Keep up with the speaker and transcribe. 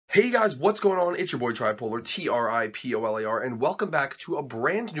Hey guys, what's going on? It's your boy Tripolar, Tripolar, and welcome back to a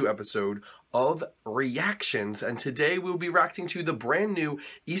brand new episode of Reactions. And today we'll be reacting to the brand new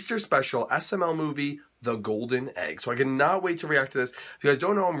Easter special SML movie, The Golden Egg. So I cannot wait to react to this. If you guys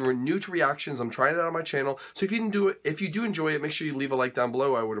don't know, I'm new to reactions. I'm trying it out on my channel. So if you do enjoy it, make sure you leave a like down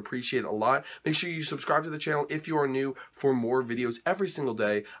below. I would appreciate it a lot. Make sure you subscribe to the channel if you are new for more videos every single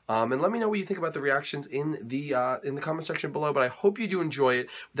day. And let me know what you think about the reactions in the comment section below. But I hope you do enjoy it.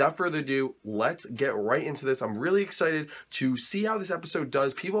 Without further ado, let's get right into this. I'm really excited to see how this episode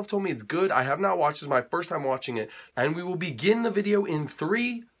does. People have told me it's good. I have not watched. This is my first time watching it. And we will begin the video in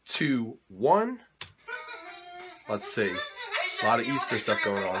 3, 2, 1. Let's see. A lot of Easter stuff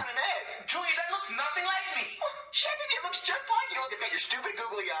going on. Julia, that looks nothing like me. Chevy, it looks just like you. Look, it's got your stupid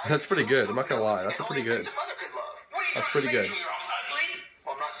googly eyes. That's pretty good. I'm not gonna lie. That's pretty good. That's pretty good. I'm ugly.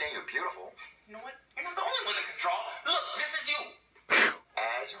 Well, I'm not saying you're beautiful. You know what? You're not the only one that can draw. Look, this is you.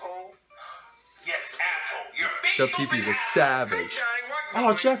 Asshole. Yes, asshole. You're a big Chef Pee-Pee's a savage.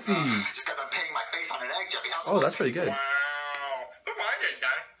 Oh, Jeffy. I just got done painting my face on an egg, Jeffy. Oh, that's pretty good. Wow. Look what I did,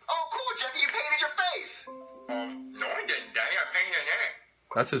 Daddy. Oh, cool, Jeffy. You painted your face. No, I didn't, Daddy. I painted an egg.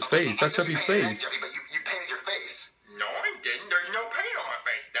 That's his face. That's Jeffy's face. Jeffy, but you painted your face. No, I didn't. There's no paint on my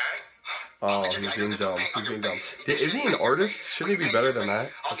face, Daddy. Oh, he's being dumb. He's being dumb. Is he an artist? Shouldn't he be better than that?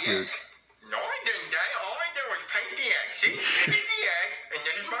 That's weird. No, I didn't, Daddy. All I did was paint the egg. See? This is the egg, and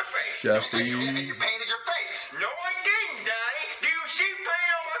this is my face. Jeffy. You painted your face. No, I didn't, Daddy. Do you see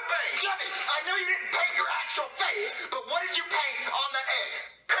paint on my face? Jeffy, I know you didn't paint your actual face, but what did you paint on the egg?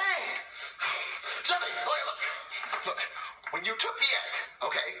 Paint. Jeffy, look. Look, when you took the egg,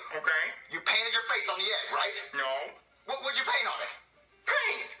 okay? Okay. You painted your face on the egg, right? No. What would you paint on it?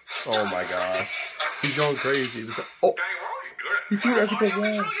 Paint. Oh my gosh. He's going crazy. Oh. He threw it at the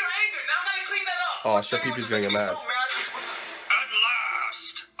wall. Oh, Chef Pee-Pee's gonna get mad. At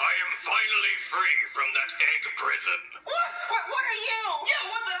last, I am finally free from that egg prison. What are you?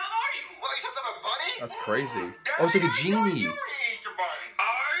 Yeah, what the hell are you? What, you something of a bunny? That's crazy. Oh, it's like a genie.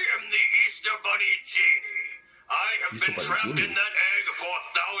 I am the Easter Bunny Genie. I have been trapped in that egg for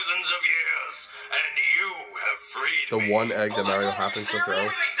thousands of years, and you have freed me. The one egg that Mario happens to throw.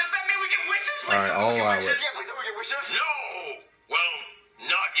 Does that mean we get wishes? Alright, I'll allow it. Yeah, please, we get wishes? No! Well,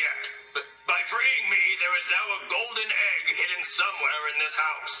 not yet. But by freeing me, there is now a golden egg hidden somewhere in this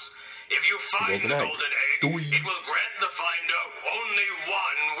house. If you find the golden egg, it will grant the finder only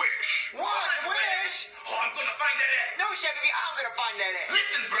one wish. One wish? Oh, I'm gonna find that egg. No, Chevy, I'm gonna find that egg.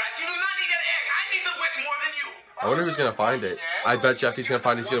 Listen, Brad, you do not need that egg. I need the wish more than you. I wonder who's gonna find it. I bet Jeffy's gonna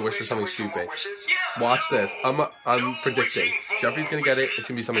find it. He's gonna wish for something stupid. Watch this. I'm predicting. Jeffy's gonna get it. It's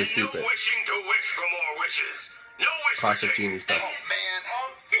gonna be something stupid. Wishing to wish for more wishes. No wish. Classic genie stuff. Oh, man.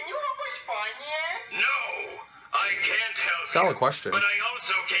 Can you help us find the egg? No, I can't help you. Solid question. But I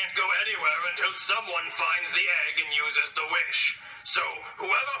also can't go anywhere until someone finds the egg and uses the wish. So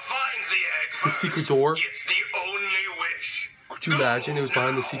whoever finds the egg The first secret door? gets the only wish. Could you imagine it was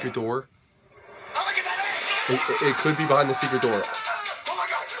behind the secret door? Oh, look at that egg! It could be behind the secret door. Oh my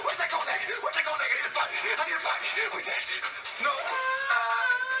God! Where's that golden egg? Where's that golden egg? I need to find it! I need to find it! Where's that? No!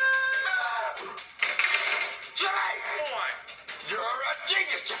 Jimmy! What? You're a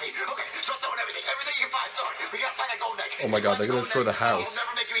genius, Jimmy! Okay, start throwing everything you can find. Throw it. We gotta find that golden egg. Oh my God, they're gonna destroy the house. You'll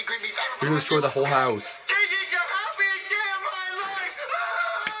never make me eat green beans ever. They're gonna destroy the whole house. This is the happiest day of my life!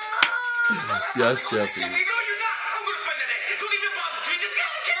 Yes, Jeffy. Jimmy, no, you're not! I'm gonna find that egg! Don't even bother! You just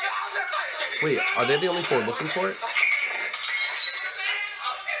gotta get it! I'm gonna find it, Jimmy! Wait, are they the only four looking for it?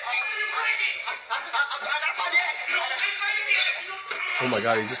 Oh my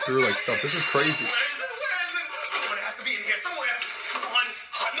God, he just threw like stuff. This is crazy.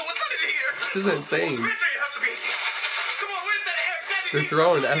 This is insane. They're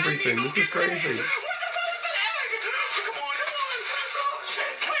throwing everything. This is crazy.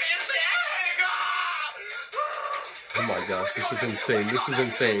 Oh my gosh, this is insane. This is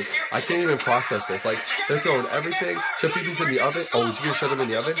insane. I can't even process this. Like, they're throwing everything. Chef Pee-Pee's in the oven. Oh, is he gonna shut them in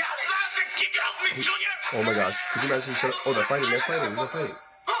the oven? Oh my gosh. Could you imagine shut Oh, they're fighting. They're fighting. They're fighting.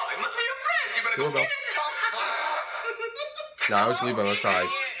 Doorbell. No, I would leave him outside.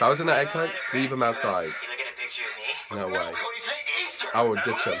 If I was in the egg hunt, leave him outside. No way. I would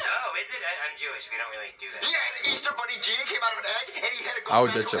ditch him. Oh, is it? I'm Jewish. We don't really do that. Yeah, an Easter Bunny genie came out of an egg, and he hit a I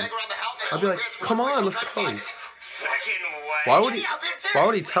would ditch him. I'd be like, come on, let's go. Why would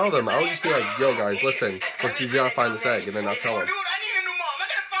he tell them? I would just be like, yo guys, listen, you gotta find this egg, and then I'll tell him. Dude, I need a new mom. I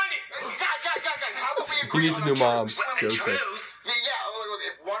gotta find it. Guys, how about we Who agree needs a on new mom? Well, Joseph. truth. Yeah, look,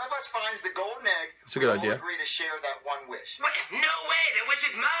 if one of us finds the golden egg, It's a good we'll idea. all agree to share that one wish. What? No way. That wish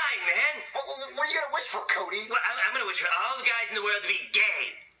is mine, man. What are you gonna wish for, Cody? Well, I'm gonna wish for all the guys in the world to be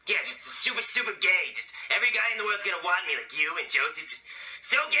gay. super, super gay. Just every guy in the world's gonna want me, like you and Joseph. Just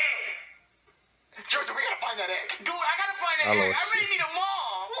so gay. Joseph, we gotta find that egg. Dude, I gotta find that egg. I really need a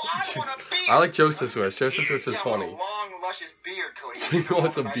mom. Well, I want a beard. I like Joseph's wish. Joseph's wish is funny. A long, luscious beard, Cody. He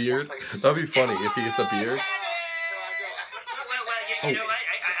wants a beard? That'd be funny if he gets a beard. Well, you know what?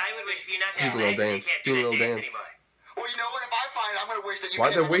 I would wish for you not to have Do a little legs. dance. You can't Do a little that dance. anymore. Well, you know what? If I find it, I'm gonna wish that you Why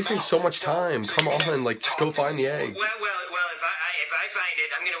can't they're have a wasting mouth. so much time? Come on, like just go find the egg. Well, if I find it,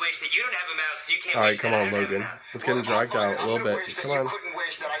 I'm gonna wish that you don't have a mouth, so you can't. All right, wish come that I on, don't have a Logan. mouth. It's getting dragged out a little bit. Come on. You couldn't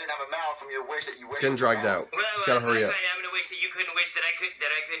wish that I didn't have a mouth from your wish that you wished. It's getting dragged out. Well, You gotta hurry up. I'm gonna wish that you couldn't wish that I couldn't. I'm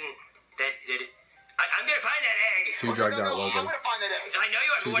gonna find that egg. Too dragged out, I'm Logan. gonna find that egg. I know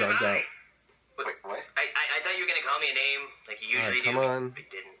you are. Too But what am dragged I? out. Wait, what? I thought you were gonna call me a name like you All right, usually come do. on. But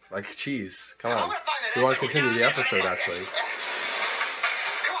didn't. Like, jeez. Come I'm on. gonna find that We egg. want to continue the episode, actually. Come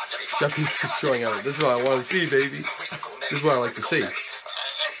on, Jimmy. Jeffy's just showing out. This is what I want to see, baby. This is what I like to see. Yo, Mario,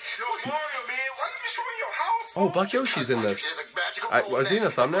 man, why are you destroying your house? Oh, Black Yoshi's in this. Was he in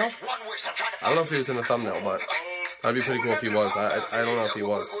the thumbnail? I don't know if he was in the thumbnail, but that'd be pretty cool if he was. I don't know if he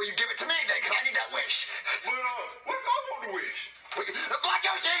was. Well, you give it to me then, because I need that wish. What if I want to wish? Black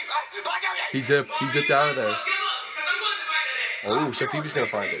Yoshi! Black Yoshi! He dipped out of there. Oh, so Phoebe's gonna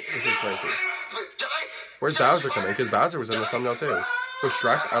find it. This is crazy. Where's Bowser coming? Because Bowser was in the thumbnail too. Was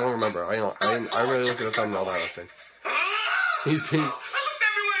Shrek? I don't remember. I didn't really look at the thumbnail that often. He's being.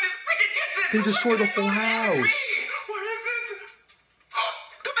 They destroyed the whole house. What is it?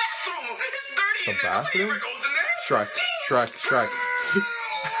 The bathroom! It's dirty The bathroom? Whatever goes in there. Shrek. Shrek. Shrek!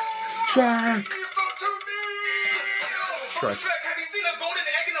 Shrek. Shrek, have you seen a golden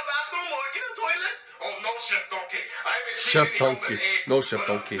egg in the bathroom or in the toilet? Oh, no, Chef Donkey. I haven't seen Chef any Donkey. golden egg. No, Chef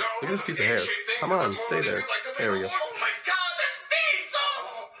Donkey. Look at this piece of hair. Come on, stay there. There we go. Oh my God, that stinks!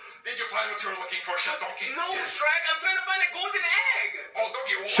 Oh! Did you find what you were looking for, Chef Donkey? No, Shrek, I'm trying to find a golden egg. Oh,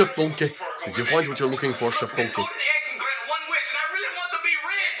 Donkey, well, Chef Donkey. Did you find what you're looking for, Chef This Donkey? golden egg can grant one wish, and I really want to be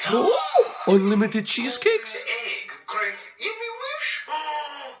rich. Oh, unlimited cheesecakes? The egg grants any wish?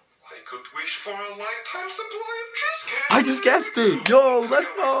 I could wish for a lifetime supply of cheesecake. I just guessed it. Yo,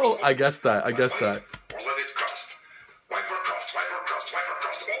 let's go. I guessed that. Or let it crust. Wipe her crust.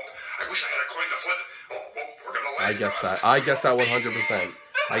 Oh, I wish I had a coin to flip. Oh, we're gonna let I guessed that. I guessed that 100%.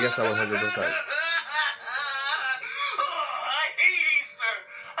 I guessed that 100%. I hate Easter.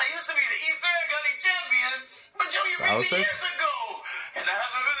 I used to be the Easter egg hunting champion, but you beat me Bowser? years ago, and I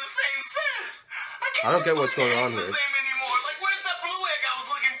haven't been the same since. I don't get what's going on The here. same anymore. Like, where's that blue egg I was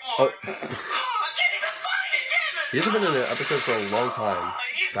looking for? Oh. I can't even find it. Damn it. He hasn't been in an episode for a long time.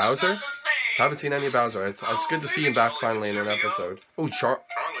 Easter's Bowser? not the same. Haven't seen any Bowser. It's good to see him back finally in an episode. Oh, Charlie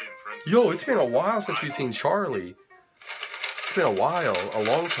and friends. Yo, it's been a while since we've seen Charlie. It's been a while. A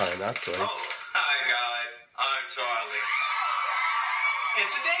long time, actually. Oh, hi guys. I'm Charlie. And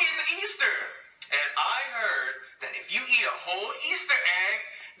today is Easter. And I heard that if you eat a whole Easter egg,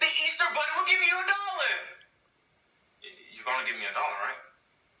 the Easter bunny will give you $1. You're gonna give me $1, right?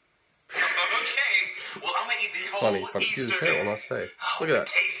 Okay. Well, I'm gonna eat the whole Funny. Easter Dude, his hair egg. will not stay. Oh, Look at that.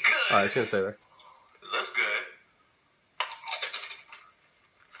 It tastes good. Alright, it's gonna stay there. Looks good.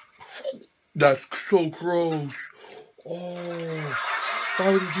 That's so gross. Oh, why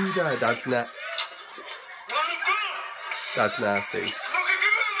would he do that? That's Let me go. That's nasty. Look, give me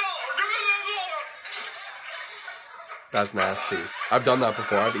 $1. Give me That's nasty. I've done that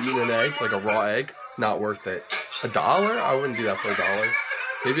before. I've eaten an egg, like a raw egg. Not worth it. $1? I wouldn't do that for $1.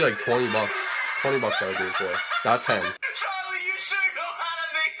 Maybe like 20 bucks. 20 bucks I would do it for. Not 10. Charlie, you sure know how to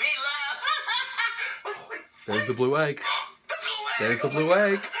make me laugh. There's the blue egg. The blue egg. There's the blue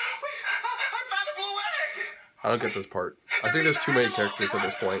egg. I found the blue egg. I don't get this part. I think there's too many characters at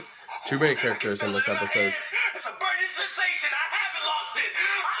this point. Too many characters in this episode. It's a burning sensation. I haven't lost it.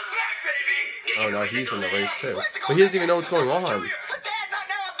 I'm back, baby. Oh no, he's in the race too. But he doesn't even know what's going on. Junior. But Dad, not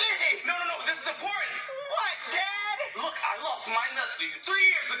now. I'm busy. No. This is important. What, Dad? Look, I lost my nuts to you 3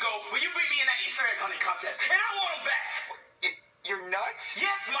 years ago when you beat me in that Easter egg hunting contest, and I want them back. Your nuts?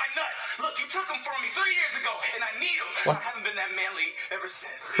 Yes, my nuts. Look, you took them from me 3 years ago, and I need them. What? I haven't been that manly ever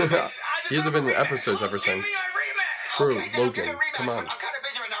since. He hasn't been in episodes ever since. Give me a rematch. True, Okay, Dad, Logan, give me a rematch. come on. I'm kind of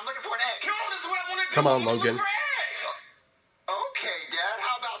busy right now. I'm looking for an egg. No, that's what I want to do. Come on, I'm gonna Logan. look for eggs. Okay, Dad.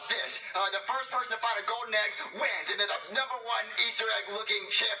 How about this? The first person to find a golden egg wins, and then the #1 Easter egg looking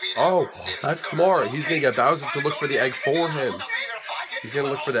champion. Oh, ever is that's gonna- smart. He's gonna get Okay, Bowser just to find look for the golden egg for him. You're gonna find it? He's gonna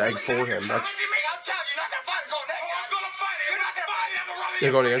look for the egg for him. That's Jimmy, I'm telling you, you're not gonna find a golden egg. I'm gonna find it. You're not gonna find it. I'm gonna run it.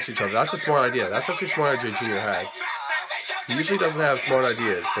 they're going against each other. That's a smart idea. That's such a smart idea Junior had. He usually doesn't have smart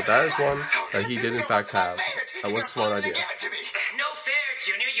ideas, but that is one that he did in fact have. That was a smart idea. No fair,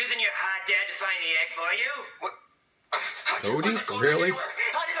 Junior, using your hot dad to find the egg for you. Cody? Really? I need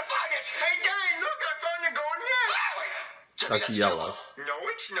to find it. Ain't That's yellow. No,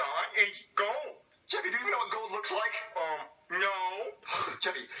 it's not. It's gold. Jeffy, do you even know what gold looks like? No.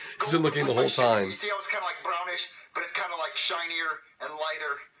 Jeffy, he's been looking the whole time. You see how it's kind of like brownish, but it's kind of like shinier and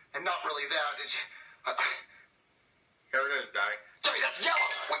lighter, and not really that. Here it is, Daddy. Jeffy, that's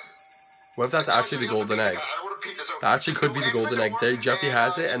yellow. What if that's actually the golden egg? That actually could be the golden egg. There, Jeffy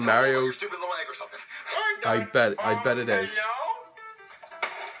has it, and Mario. I bet it is.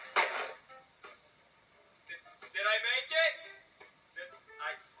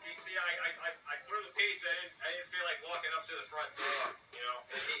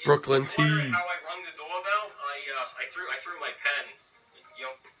 Brooklyn T. How I rung the doorbell? I threw my pen. You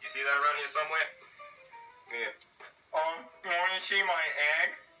see that around here somewhere? Yeah. You want to see my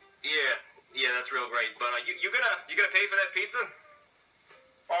egg? Yeah, that's real great. But you gonna pay for that pizza?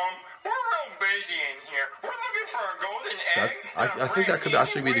 We're real busy in here. We're looking for a golden egg. I think that could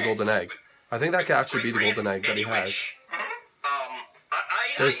actually be the golden egg. I think that could actually be the golden egg that he has.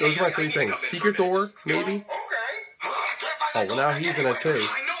 Those are my three things. Secret door, maybe? Oh, well now he's in it too.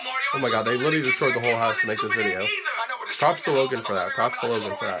 Oh my god, they literally destroyed the whole house to make this video. Props to Logan for that. Props to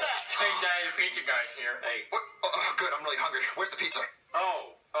Logan for that. Hey, Daddy, the pizza guy's here. Hey. Good, I'm really hungry. Where's the pizza?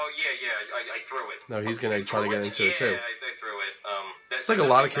 Yeah, I threw it. No, he's gonna try to get into it too. Yeah, I threw it. It's like a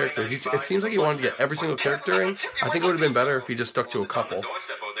lot of characters. It seems like he wanted to get every single character in. I think it would have been better if he just stuck to a couple.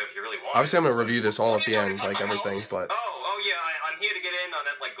 Obviously, I'm gonna review this all at the end, like everything, but... Oh yeah, I'm here to get in on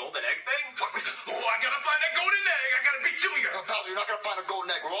that, like, golden egg thing. Oh, I gotta find that golden egg. I gotta beat Junior. No, pal, you're not gonna find a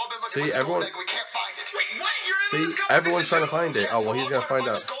golden egg. We've all been looking See, for this everyone... golden egg. We can't find it. Wait, what? You're in See, this competition everyone's trying to find it. Oh, well, he's gonna find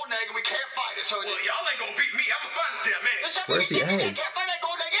out. Golden egg and we can't find it. So well, y'all ain't gonna beat me. I'm a fun damn man. Where's the egg? We can't find that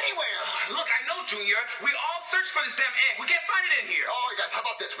golden egg anywhere. Look, I know, Junior. We all searched for this damn egg. We can't find it in here. Oh, guys, how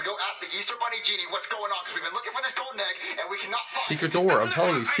about this? We go ask the Easter Bunny Genie what's going on, because we've been looking for this golden egg, and we cannot find Secret door, I'm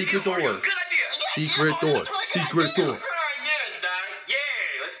telling you, secret door. Good idea. Secret door. Secret door.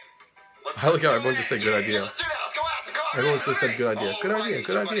 I like how everyone just said good idea. Let's do that. Let's go ask the golden egg. Everyone just said good idea. Good idea,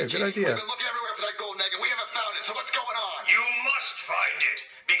 good idea, good idea. We've been looking everywhere for that golden egg, and we haven't found it, so what's going on? You must find it,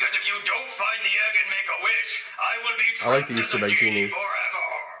 because if you don't find the egg and make a wish, I will be I like the Easter egg genie. forever.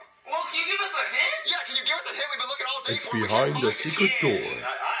 Well, can you give us a hint? Yeah, can you give us a hint? We've been looking all day It's for it. We behind can't the find it. secret door.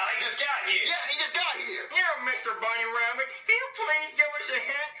 I just got here. Yeah, he just got here. Yeah, Mr. Bunny Rabbit, can you please give us a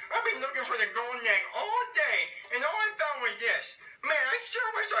hint? I've been looking for the golden egg all day, and all I found was this. Man, I sure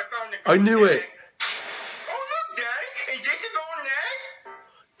wish I found the golden egg. I knew it. Oh, look, Daddy. Is this the golden egg?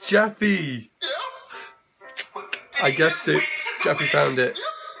 Jeffy. Yeah. I guessed it. Jeffy found it.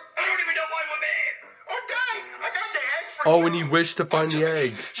 I don't even know why we're mad. Oh, Daddy, I got the egg for Oh, you. when you wish to find the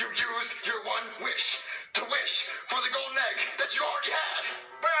egg. You used your one wish to wish for the golden egg that you already had.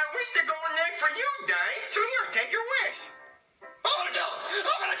 But I wish the golden egg for you, Daddy. So here, take your wish. I'm gonna kill him.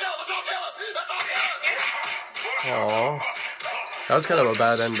 I'm gonna kill him. Let's all kill him. Let's all kill him. Aww. That was kind of a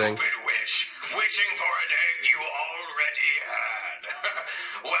bad ending. Stupid wish. Wishing for an egg you already had.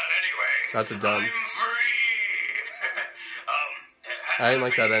 Well, anyway. That's a done. I'm free. I didn't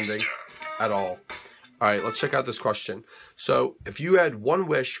like that Happy ending Easter. at all. Alright, let's check out this question. So, if you had one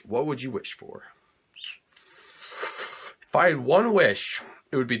wish, what would you wish for? If I had one wish,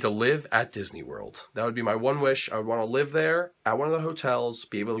 it would be to live at Disney World. That would be my one wish. I would want to live there at one of the hotels,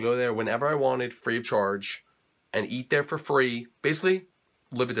 be able to go there whenever I wanted, free of charge, and eat there for free. Basically,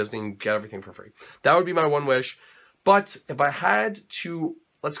 live at Disney and get everything for free. That would be my one wish. But if I had to,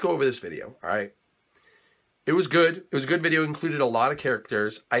 let's go over this video, alright? It was good. It was a good video. It included a lot of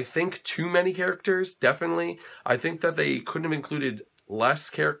characters. I think too many characters, definitely. I think that they couldn't have included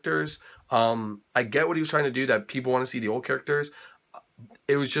less characters. I get what he was trying to do, that people want to see the old characters.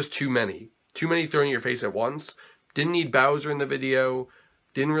 It was just too many. Too many thrown in your face at once. Didn't need Bowser in the video.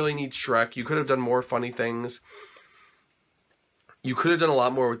 Didn't really need Shrek. You could have done more funny things. You could have done a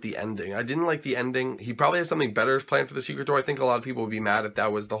lot more with the ending. I didn't like the ending. He probably has something better planned for the secret door. I think a lot of people would be mad if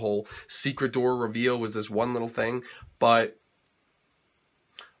that was the whole secret door reveal, was this one little thing. But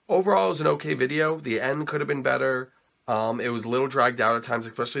overall, it was an okay video. The end could have been better. It was a little dragged out at times,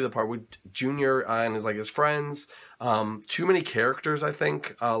 especially the part with Junior and his friends. Too many characters, I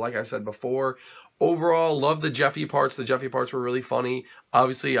think, like I said before. Overall, love the Jeffy parts. The Jeffy parts were really funny.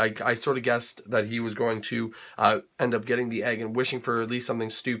 Obviously, I sort of guessed that he was going to end up getting the egg and wishing for at least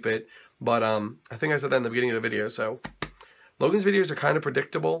something stupid. But I think I said that in the beginning of the video. So Logan's videos are kind of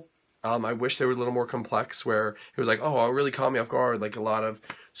predictable. I wish they were a little more complex, where he was like, oh, it really caught me off guard. Like a lot of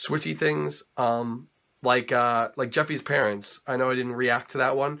switchy things. Like Jeffy's parents. I know I didn't react to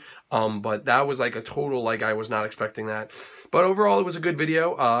that one, but that was like a total, like, I was not expecting that. But overall, it was a good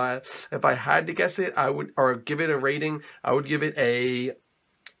video. If I had to guess it, or give it a rating, I would give it a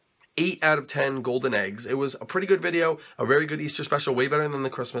 8 out of 10 golden eggs. It was a pretty good video, a very good Easter special, way better than the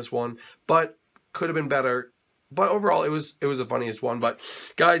Christmas one, but could have been better. But overall, it was the funniest one. But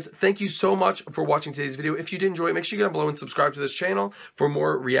guys, thank you so much for watching today's video. If you did enjoy it, make sure you get down below and subscribe to this channel for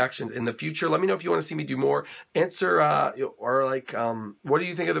more reactions in the future. Let me know if you want to see me do more. Answer or like, what do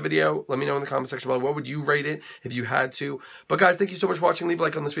you think of the video? Let me know in the comment section below. What would you rate it if you had to? But guys, thank you so much for watching. Leave a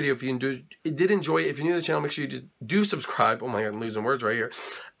like on this video if you did enjoy it. If you're new to the channel, make sure you do subscribe. Oh my God, I'm losing words right here.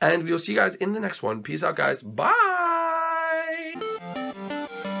 And we'll see you guys in the next one. Peace out, guys. Bye.